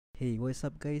Hey, what's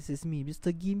up guys, it's me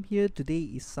MrGim here. Today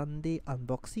is Sunday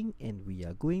unboxing and we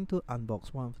are going to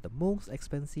unbox one of the most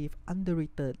expensive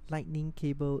underrated lightning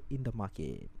cable in the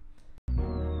market.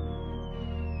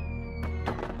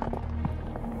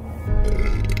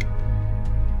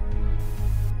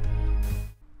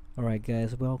 Alright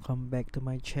guys, welcome back to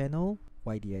my channel.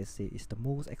 Why did I say it's the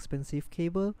most expensive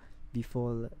cable?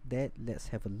 Before that, let's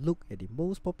have a look at the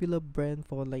most popular brand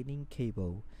for lightning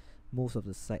cable. Most of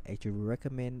the site actually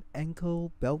recommend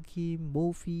Ankle, Belkin,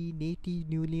 Mophie, Native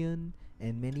Nulian,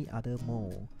 and many other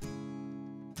more.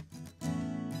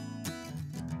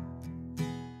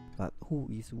 But who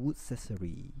is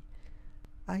WOODCESSORIES?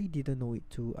 I didn't know it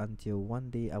too until one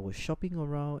day I was shopping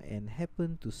around and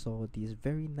happened to saw this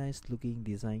very nice looking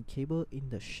design cable in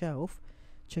the shelf,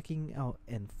 checking out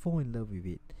and fall in love with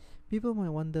it. People might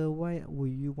wonder, why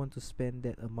would you want to spend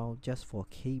that amount just for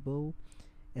a cable?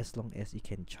 As long as it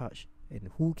can charge, and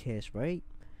who cares, right?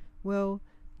 Well,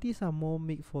 these are more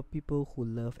made for people who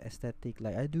love aesthetic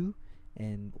like I do,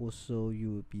 and also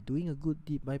you will be doing a good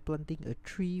deed by planting a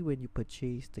tree when you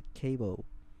purchase the cable.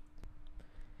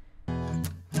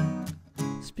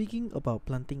 Speaking about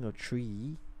planting a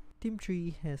tree, Team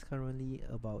Tree has currently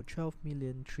about 12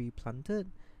 million tree planted,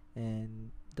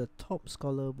 and the top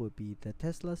scholar would be the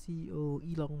Tesla CEO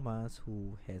Elon Musk,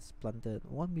 who has planted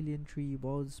 1 million tree,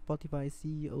 while Spotify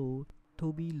CEO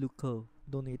Toby Luker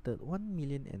donated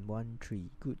 1,000,001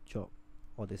 tree. Good job,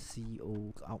 all the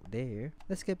CEOs out there.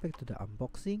 Let's get back to the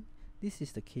unboxing. This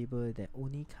is the cable that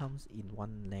only comes in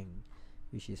one length,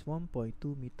 which is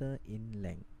 1.2 meter in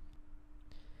length.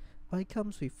 But it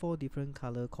comes with 4 different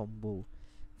color combo.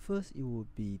 First, it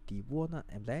would be the walnut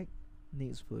and black.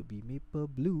 Next would be maple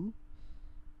blue.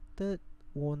 Third,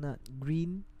 walnut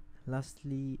green.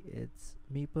 Lastly, it's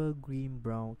maple green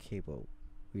brown cable,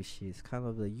 which is kind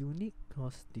of the unique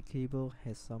because the cable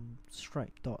has some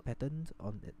striped dot patterns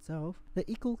on itself. The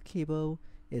eco cable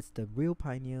is the real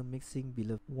pioneer, mixing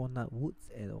beloved walnut woods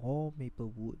and all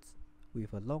maple woods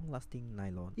with a long-lasting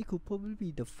nylon. It could probably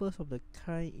be the first of the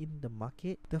kind in the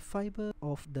market. The fiber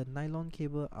of the nylon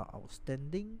cable are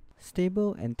outstanding,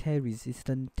 stable and tear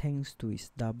resistant thanks to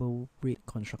its double-braid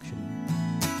construction.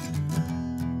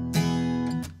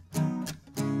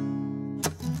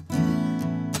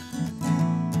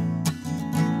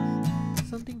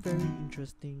 Something very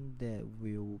interesting that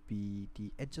will be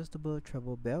the adjustable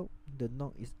travel belt. The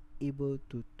knot is able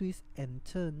to twist and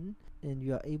turn, and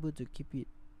you are able to keep it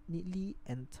neatly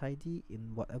and tidy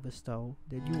in whatever style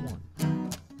that you want.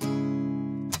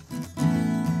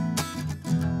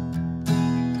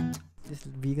 This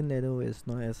vegan leather is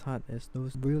not as hard as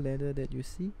those real leather that you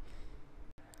see.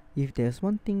 If there's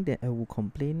one thing that I will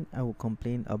complain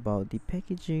about the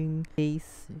packaging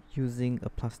case using a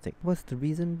plastic. What's the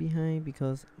reason behind?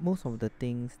 Because most of the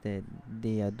things that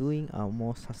they are doing are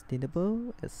more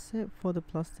sustainable, except for the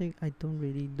plastic. I don't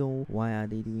really know why are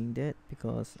they doing that,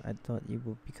 because I thought it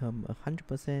would become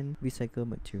 100% recycled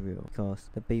material, because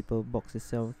the paper box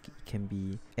itself can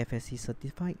be FSC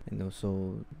certified, and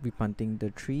also replanting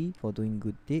the tree for doing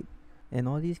good deed. And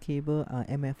all these cables are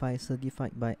MFI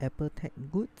certified by Apple Tech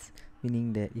Goods,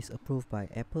 meaning that it's approved by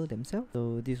Apple themselves.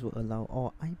 So this will allow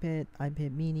all iPad,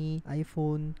 iPad mini,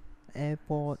 iPhone,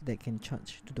 AirPod that can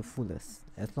charge to the fullest,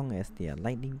 as long as they are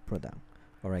lightning product.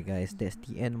 Alright guys, that's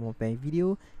the end of my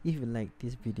video. If you like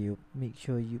this video, make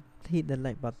sure you hit the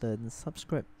like button,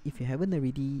 subscribe if you haven't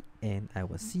already, and I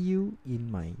will see you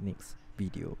in my next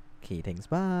video. Okay, thanks,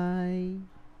 bye.